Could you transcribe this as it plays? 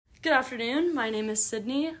Good afternoon. My name is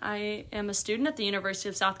Sydney. I am a student at the University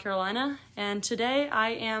of South Carolina, and today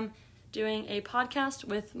I am doing a podcast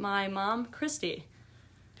with my mom, Christy.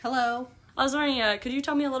 Hello. I was wondering, could you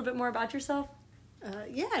tell me a little bit more about yourself?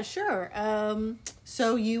 Yeah, sure.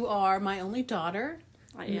 So you are my only daughter.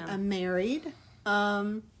 I am. I'm married.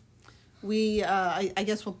 I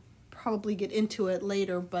guess we'll probably get into it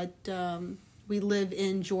later, but we live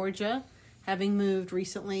in Georgia, having moved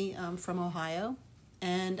recently from Ohio.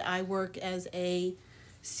 And I work as a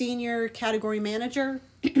senior category manager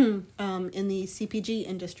in the CPG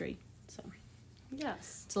industry. So,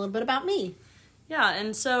 Yes. it's a little bit about me. Yeah,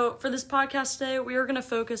 and so for this podcast today, we are going to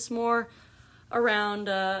focus more around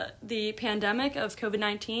the pandemic of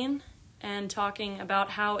COVID-19 and talking about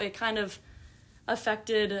how it kind of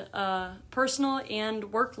affected personal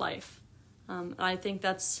and work life. I think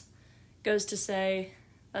goes to say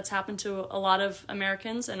that's happened to a lot of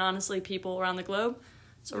Americans and honestly people around the globe.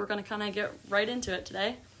 So we're going to kind of get right into it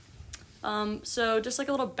today. So just like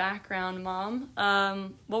a little background, Mom,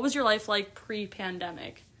 what was your life like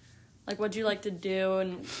pre-pandemic? Like, what'd you like to do?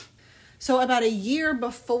 And So about a year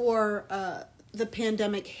before the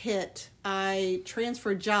pandemic hit, I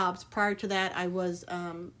transferred jobs. Prior to that, I was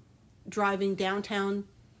driving downtown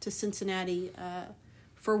to Cincinnati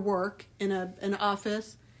for work in an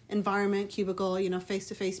office environment, cubicle,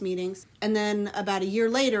 face-to-face meetings. And then about a year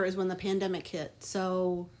later is when the pandemic hit.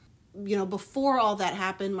 So, before all that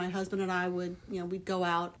happened, my husband and I we'd go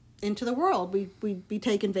out into the world. We'd be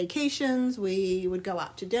taking vacations. We would go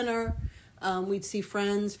out to dinner. We'd see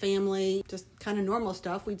friends, family, just kind of normal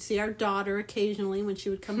stuff. We'd see our daughter occasionally when she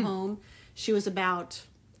would come home. She was about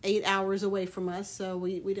 8 hours away from us, so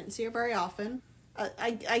we didn't see her very often.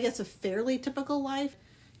 I guess a fairly typical life.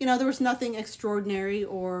 There was nothing extraordinary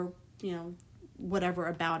or, whatever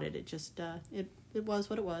about it. It just, it was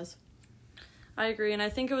what it was. I agree, and I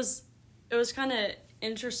think it was kind of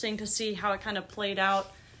interesting to see how it kind of played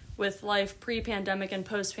out with life pre-pandemic and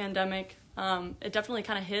post-pandemic. It definitely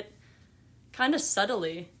kind of hit kind of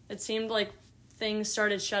subtly. It seemed like things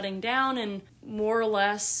started shutting down and more or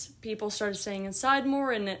less people started staying inside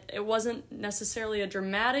more, and it wasn't necessarily a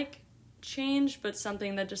dramatic change, but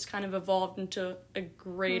something that just kind of evolved into a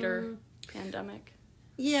greater pandemic.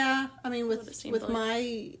 Yeah, I mean, with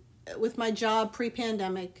my job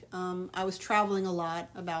pre-pandemic, I was traveling a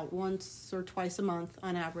lot, about once or twice a month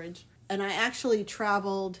on average, and I actually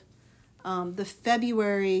traveled the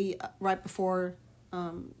February right before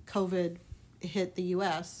COVID hit the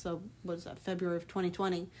U.S. So what is that? February of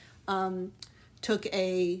 2020. Took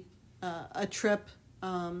a trip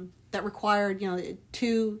that required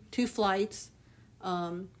two flights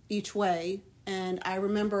each way, and I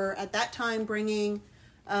remember at that time bringing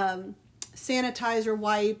sanitizer,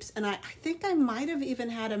 wipes, and I think I might have even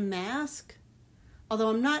had a mask, although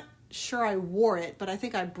I'm not sure I wore it, but I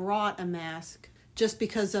think I brought a mask just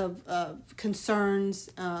because of concerns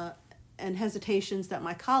and hesitations that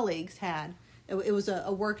my colleagues had. It was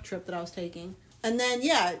a work trip that I was taking. And then,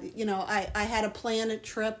 I had a planned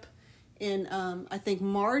trip in, I think,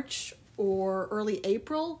 March or early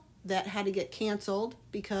April that had to get canceled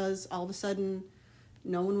because all of a sudden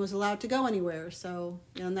no one was allowed to go anywhere. So,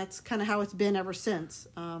 and that's kind of how it's been ever since.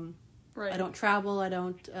 Right. I don't travel. I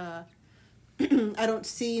don't I don't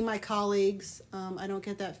see my colleagues. I don't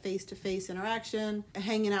get that face-to-face interaction.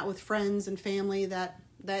 Hanging out with friends and family, that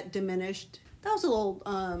diminished. That was a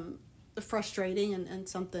little frustrating and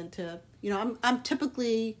something to, I'm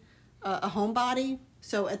typically a homebody.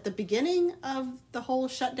 So at the beginning of the whole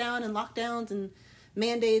shutdown and lockdowns and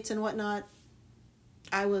mandates and whatnot,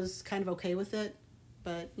 I was kind of okay with it.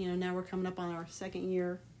 But, now we're coming up on our second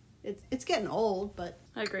year. It's getting old, but...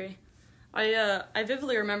 I agree. I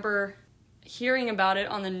vividly remember hearing about it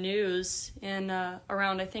on the news in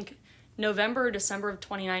around, I think, November or December of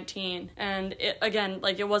 2019. And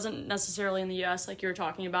it wasn't necessarily in the U.S. like you were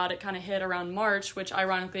talking about. It kind of hit around March, which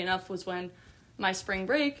ironically enough was when my spring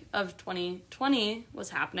break of 2020 was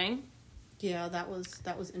happening. Yeah, that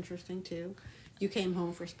was interesting too. You came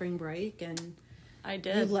home for spring break and I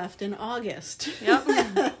did. You left in August. Yep.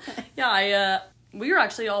 Yeah, we were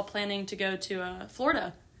actually all planning to go to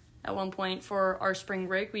Florida at one point for our spring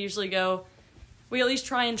break. We at least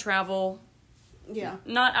try and travel. Yeah.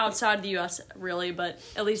 Not outside of the U.S. really, but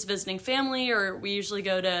at least visiting family, or we usually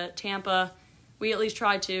go to Tampa. We at least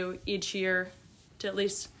try to each year to at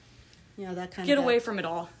least that kind get of away from it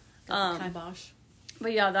all. Kibosh.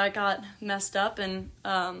 But yeah, that got messed up, and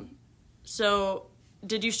so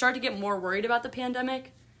did you start to get more worried about the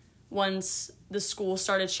pandemic once the school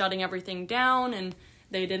started shutting everything down and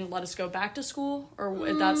they didn't let us go back to school? Or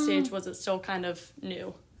at that stage, was it still kind of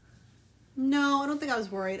new? No, I don't think I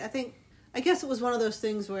was worried. I guess it was one of those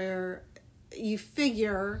things where you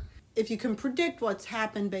figure if you can predict what's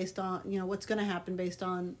happened based on, what's going to happen based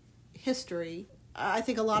on history. I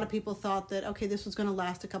think a lot of people thought that, okay, this was going to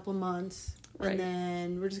last a couple of months, and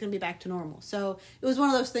then we're just going to be back to normal. So it was one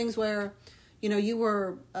of those things where, you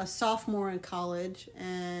were a sophomore in college,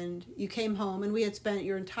 and you came home, and we had spent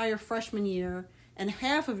your entire freshman year and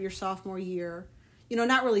half of your sophomore year,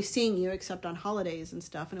 not really seeing you except on holidays and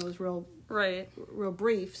stuff, and it was real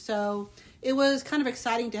brief. So it was kind of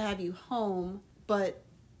exciting to have you home, but,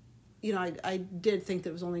 I did think that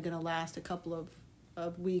it was only going to last a couple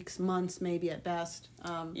of weeks, months, maybe at best.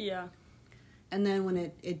 Yeah. And then when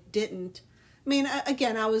it didn't, I mean,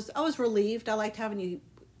 again, I was relieved. I liked having you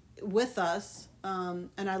with us, and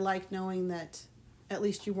I liked knowing that at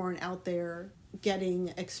least you weren't out there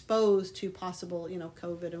getting exposed to possible,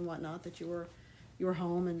 COVID and whatnot, that you were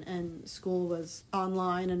home and school was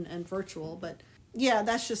online and virtual. But yeah,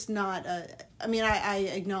 that's just not, I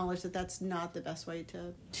acknowledge that that's not the best way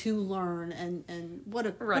to learn, and what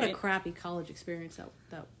a crappy college experience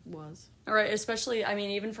that was. All right, especially,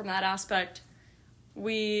 even from that aspect,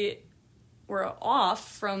 we were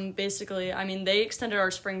off from basically, they extended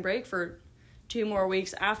our spring break for 2 more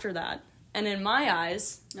weeks after that. And in my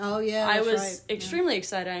eyes, I was extremely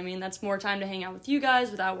excited. That's more time to hang out with you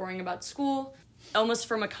guys without worrying about school. Almost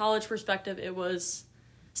from a college perspective, it was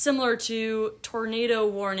similar to tornado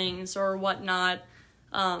warnings or whatnot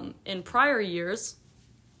in prior years.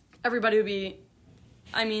 Everybody would be,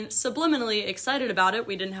 subliminally excited about it.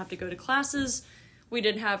 We didn't have to go to classes. We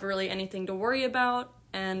didn't have really anything to worry about.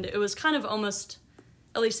 And it was kind of almost,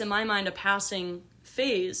 at least in my mind, a passing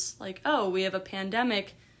phase. Like, oh, we have a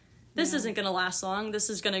pandemic. This isn't going to last long. This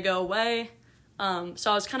is going to go away.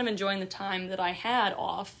 So I was kind of enjoying the time that I had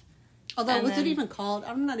off. Although, it even called?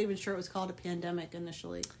 I'm not even sure it was called a pandemic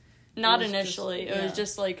initially. Not initially. It was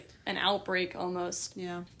just like an outbreak almost.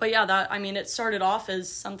 Yeah. But yeah, it started off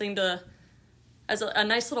as something as a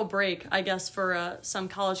nice little break, I guess, for some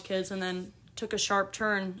college kids, and then took a sharp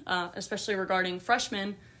turn, especially regarding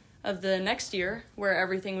freshmen of the next year, where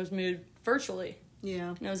everything was moved virtually. Yeah.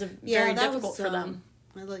 And it was very difficult for them.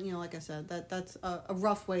 Like I said, that's a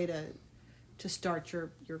rough way to start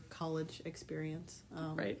your college experience.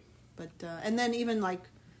 Right. But, and then even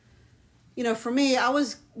for me, I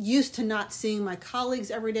was used to not seeing my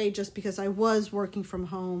colleagues every day just because I was working from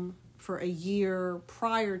home for a year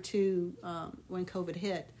prior to when COVID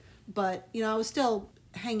hit. But, I was still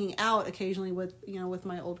hanging out occasionally with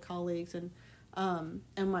my old colleagues and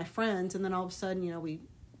my friends. And then all of a sudden, we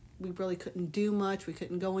really couldn't do much. We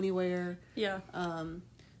couldn't go anywhere. Yeah.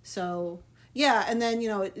 So, yeah. And then,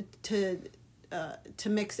 to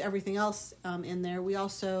mix everything else in there, we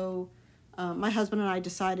also, my husband and I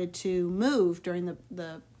decided to move during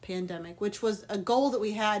the pandemic, which was a goal that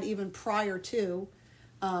we had even prior to.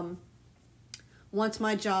 Once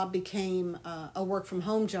my job became a work from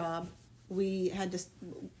home job, we had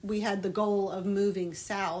the goal of moving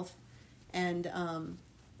south, and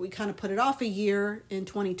we kind of put it off a year in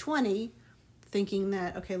 2020, thinking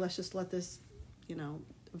that, okay, let's just let this,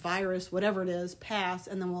 virus, whatever it is, pass,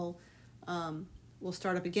 and then we'll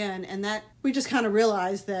start up again. And that we just kind of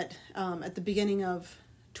realized that at the beginning of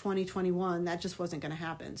 2021 that just wasn't going to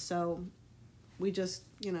happen. So we just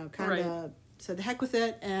kind of said the heck with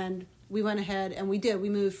it, and we went ahead and we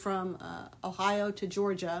moved from Ohio to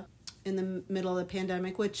Georgia in the middle of the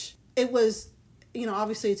pandemic, which it was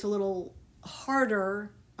obviously it's a little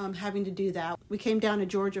harder having to do that. We came down to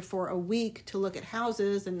Georgia for a week to look at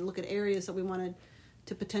houses and look at areas that we wanted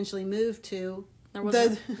to potentially move to.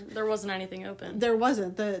 There wasn't anything open. There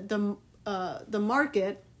wasn't. The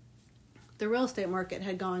market, the real estate market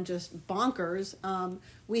had gone just bonkers.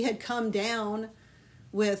 We had come down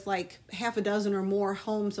with like half a dozen or more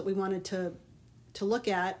homes that we wanted to look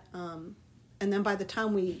at. And then by the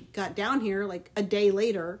time we got down here, like a day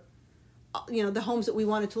later, the homes that we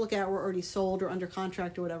wanted to look at were already sold or under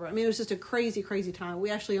contract or whatever. It was just a crazy, crazy time. We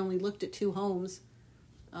actually only looked at 2 homes.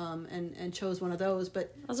 And chose one of those,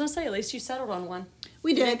 but I was gonna say, at least you settled on one.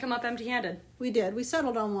 We did. You didn't come up empty-handed. We did. We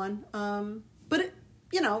settled on one. But it,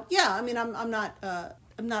 I'm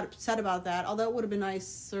not upset about that. Although it would have been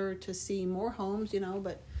nicer to see more homes,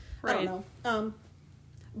 but I don't know.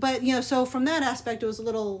 But so from that aspect, it was a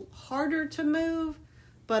little harder to move.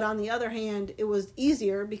 But on the other hand, it was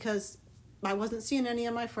easier because I wasn't seeing any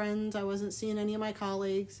of my friends. I wasn't seeing any of my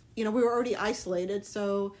colleagues. We were already isolated,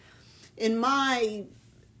 so in my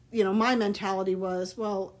mentality was,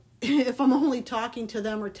 well, if I'm only talking to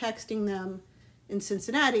them or texting them in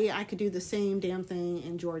Cincinnati, I could do the same damn thing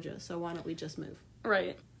in Georgia. So why don't we just move?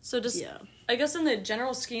 Right. So just, I guess in the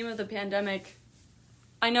general scheme of the pandemic,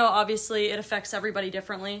 I know obviously it affects everybody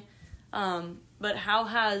differently, but how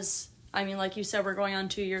has, I mean, like you said, we're going on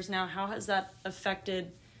 2 years now, how has that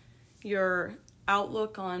affected your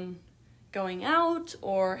outlook on going out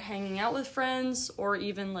or hanging out with friends, or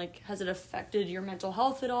even like has it affected your mental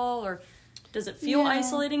health at all, or does it feel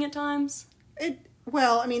isolating at times?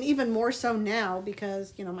 Well, I mean, even more so now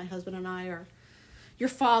because, you know, my husband and I are, your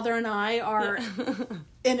father and I are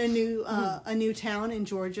in a new town in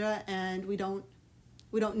Georgia, and we don't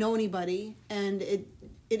know anybody, and it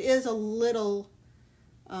is a little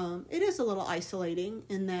isolating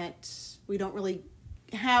in that we don't really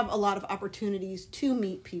have a lot of opportunities to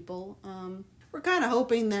meet people. We're kind of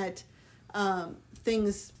hoping that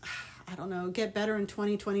things, I don't know, get better in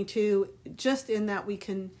 2022, just in that we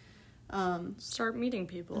can start meeting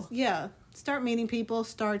people. Yeah, start meeting people,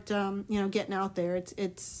 start getting out there.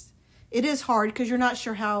 It is hard because you're not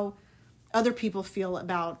sure how other people feel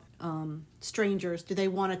about strangers. Do they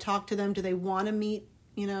want to talk to them? Do they want to meet,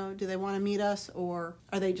 do they want to meet us? Or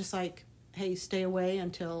are they just like, hey, stay away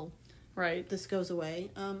until this goes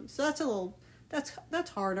away? So that's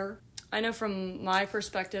harder. I know from my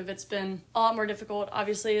perspective, it's been a lot more difficult,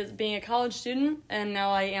 obviously, as being a college student, and now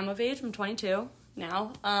I am of age. I'm 22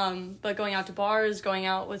 now, but going out to bars, going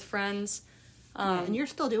out with friends. And you're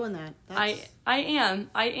still doing that. I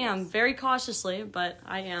am very cautiously, but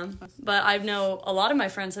I am. But I know a lot of my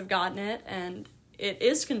friends have gotten it, and it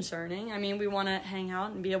is concerning. I mean, we want to hang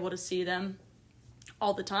out and be able to see them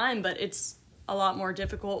all the time, but it's a lot more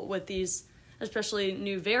difficult with these, especially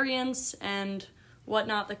new variants and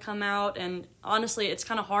whatnot that come out. And honestly, it's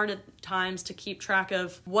kind of hard at times to keep track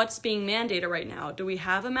of what's being mandated right now. Do we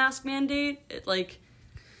have a mask mandate? It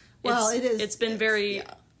is. It's been very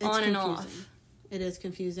on and off. It is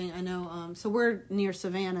confusing. I know. So we're near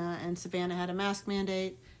Savannah, and Savannah had a mask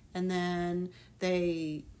mandate, and then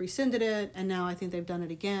they rescinded it, and now I think they've done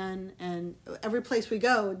it again. And every place we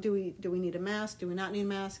go, do we need a mask? Do we not need a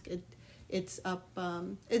mask? It's up.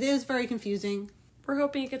 It is very confusing. We're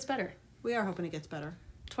hoping it gets better. We are hoping it gets better.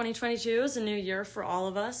 2022 is a new year for all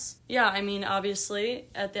of us. Yeah, I mean, obviously,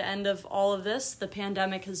 at the end of all of this, the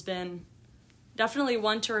pandemic has been definitely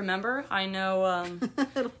one to remember. I know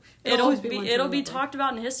it'll be talked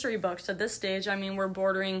about in history books at this stage. I mean, we're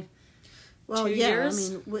bordering 2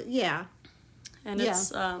 years. I mean, yeah. And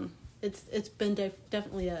it's been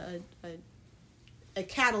definitely a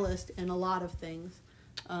catalyst in a lot of things.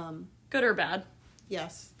 Good or bad.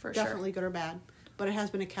 Yes, for definitely sure. Good or bad. But it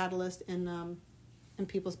has been a catalyst in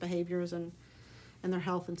people's behaviors and their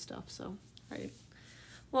health and stuff. So, right.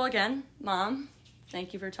 Well, again, Mom,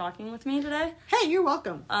 thank you for talking with me today. Hey, you're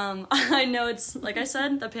welcome. I know it's, like I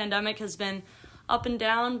said, the pandemic has been up and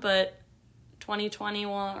down, but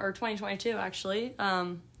 2021 or 2022 actually,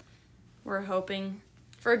 we're hoping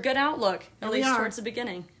for a good outlook, at least towards the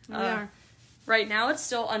beginning. We are. Right now, it's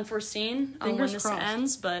still unforeseen when this crossed.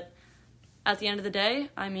 ends, but at the end of the day,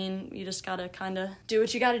 I mean, you just gotta kind of do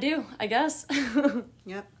what you gotta do, I guess.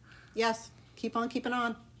 Yep. Yes. Keep on keeping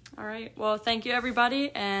on. All right. Well, thank you, everybody,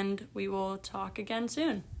 and we will talk again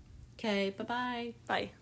soon. Okay. Bye-bye. Bye.